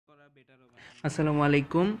আসসালামু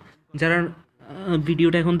আলাইকুম। যারা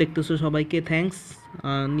ভিডিওটা এখন দেখতেছো সবাইকে থ্যাঙ্কস।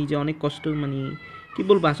 নিজে অনেক কষ্ট মানে কি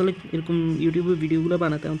বলবো, আসলে এরকম ইউটিউবে ভিডিওগুলো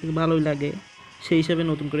বানাতে আমার থেকে ভালোই লাগে, সেই হিসাবে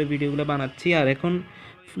নতুন করে ভিডিওগুলো বানাচ্ছি। আর এখন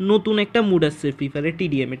নতুন একটা মুড আসছে ফ্রি ফায়ারে,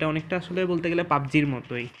 টিডিএম। এটা অনেকটা আসলে বলতে গেলে পাবজির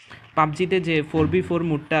মতোই। পাবজিতে যে 4v4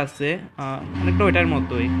 মুডটা আছে, অনেকটা ওইটার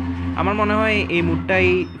মতোই। আমার মনে হয় এই মুডটাই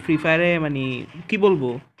ফ্রি ফায়ারে মানে কি বলবো,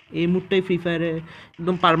 এই মুডটাই ফ্রি ফায়ারে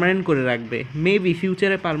একদম পার্মানেন্ট করে রাখবে, মেবি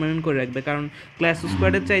ফিউচারে পার্মানেন্ট করে রাখবে। কারণ ক্লাস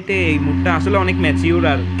স্কোয়াডের চাইতে এই মুডটা আসলে অনেক ম্যাচিউর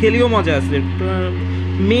আর খেলেও মজা আছে।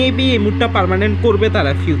 মেবি এই মুডটা পার্মানেন্ট করবে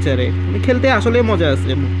তারা ফিউচারে, খেলতে আসলে মজা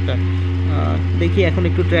আছে মুডটা। দেখি এখন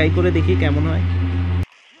একটু ট্রাই করে দেখি কেমন হয়।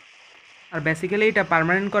 আর বেসিক্যালি এটা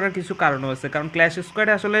পার্মানেন্ট করার কিছু কারণও আছে, কারণ ক্ল্যাশ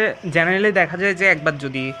স্কোয়াডে আসলে জেনারেলি দেখা যায় যে একবার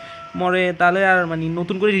যদি মরে তাহলে আর মানে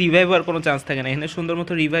নতুন করে রিভাইভ হওয়ার কোনো চান্স থাকে না। এখানে সুন্দর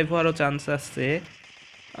মতো রিভাইভ হওয়ারও চান্স আছে।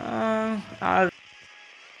 আর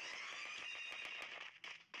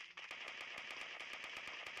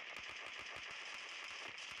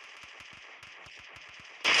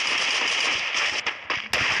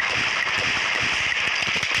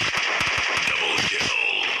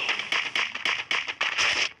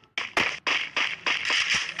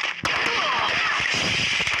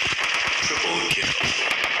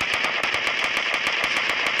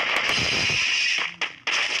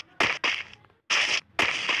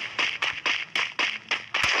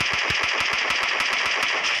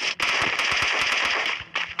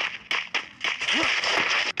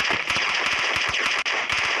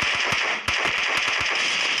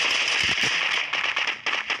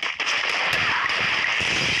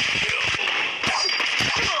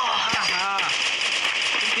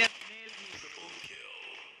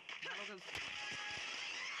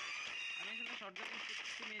আমি আসলে শর্টগান ইউজ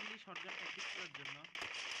করতেছি মেইনলি শর্টগান প্র্যাকটিস করার জন্য।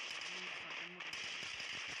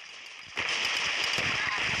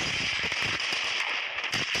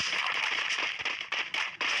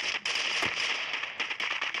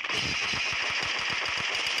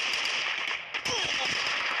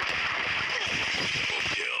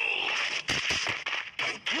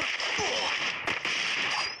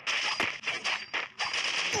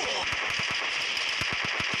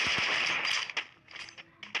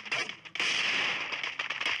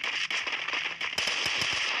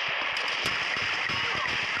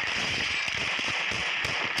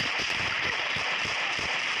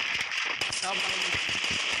 সব ভালো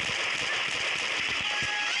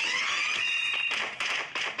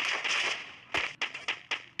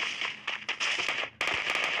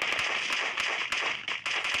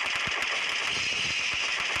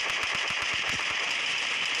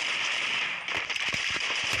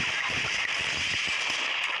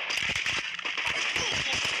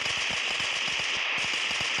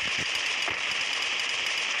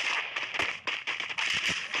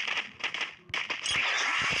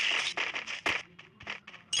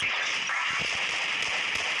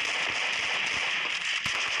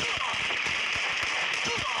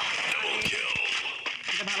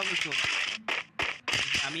এটা ভালো বলছো।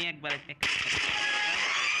 আমি একবার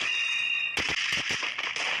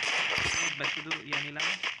একবার শুধু ইয়া নিলাম,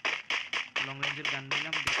 লং রেঞ্জের গান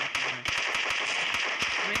নিলাম,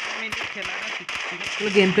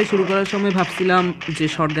 গেম প্লে শুরু করার সময় ভাবছিলাম যে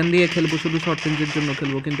শর্ট গান দিয়ে খেলবো, শুধু শর্ট রেঞ্জের জন্য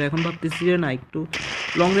খেলবো, কিন্তু এখন ভাবতেছি যে না, একটু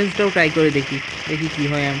লং রেঞ্জটাও ট্রাই করে দেখি, দেখি কী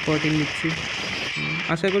হয়। M14 নিচ্ছি,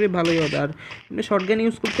 আশা করি ভালোই হবে। আর এমনি শর্ট গান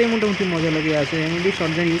ইউজ করতেই মোটামুটি মজা লাগে। আসলে এমনি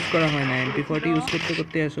শর্ট গান ইউজ করা হয় না, MP40 ইউজ করতে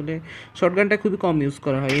করতে আসলে শর্ট গানটা খুবই কম ইউজ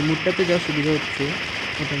করা হয়। এই মুডটাতে যা সুবিধা হচ্ছে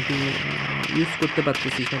মোটামুটি ইউজ করতে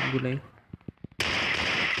পারতেছি সবগুলাই।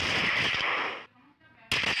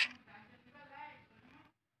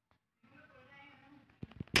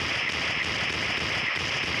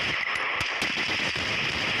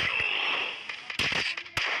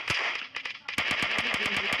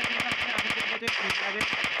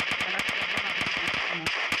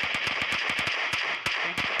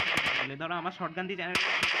 ধরো আমার শর্টগান দিয়ে চ্যানেল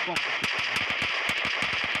কম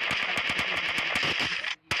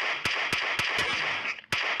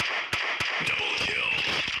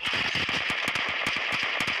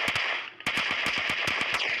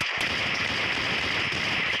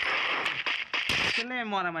খেলে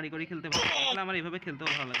মারামারি করে খেলতে ভালো লাগে, আমার এভাবে খেলতেও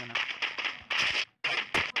ভালো লাগে না।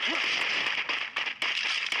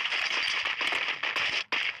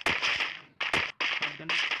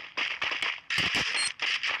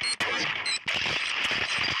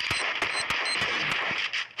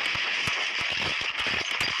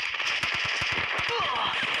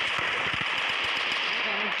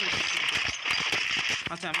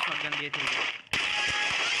 আচ্ছা আমি শটগান দিয়ে খেলবো।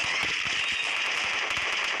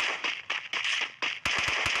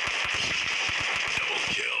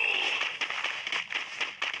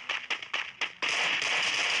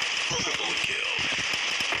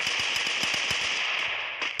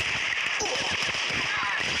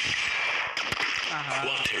 আহা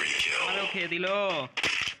আমারও খেয়ে দিল।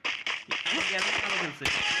 ভালো খেলছে।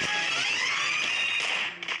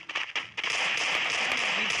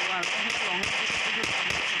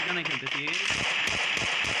 খেলতেছি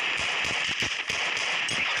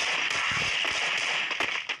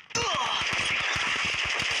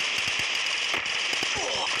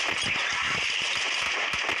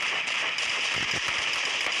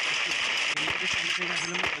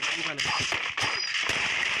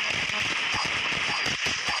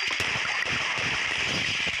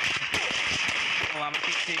ও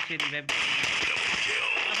আমাকে সে রিভাইভ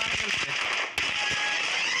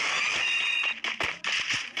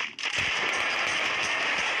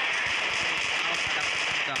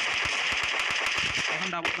এখন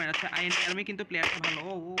ডাবল পয়েন্ট। আচ্ছা আর্মি কিন্তু প্লেয়ারটা ভালো।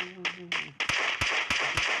 ও ও ও, ও, ও।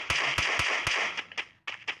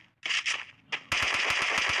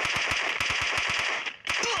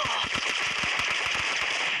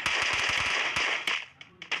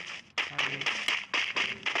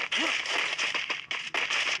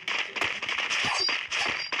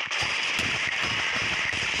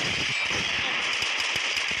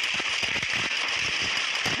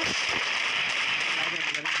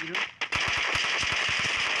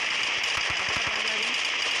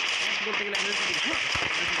 বলতে গেলে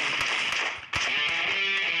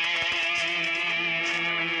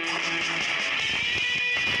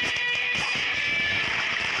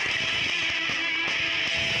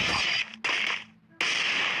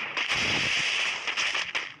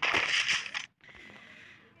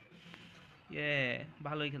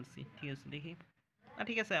ভালোই খেলছি। ঠিক আছে দেখি।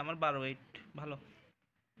 ঠিক আছে আমার 12-8 ভালো।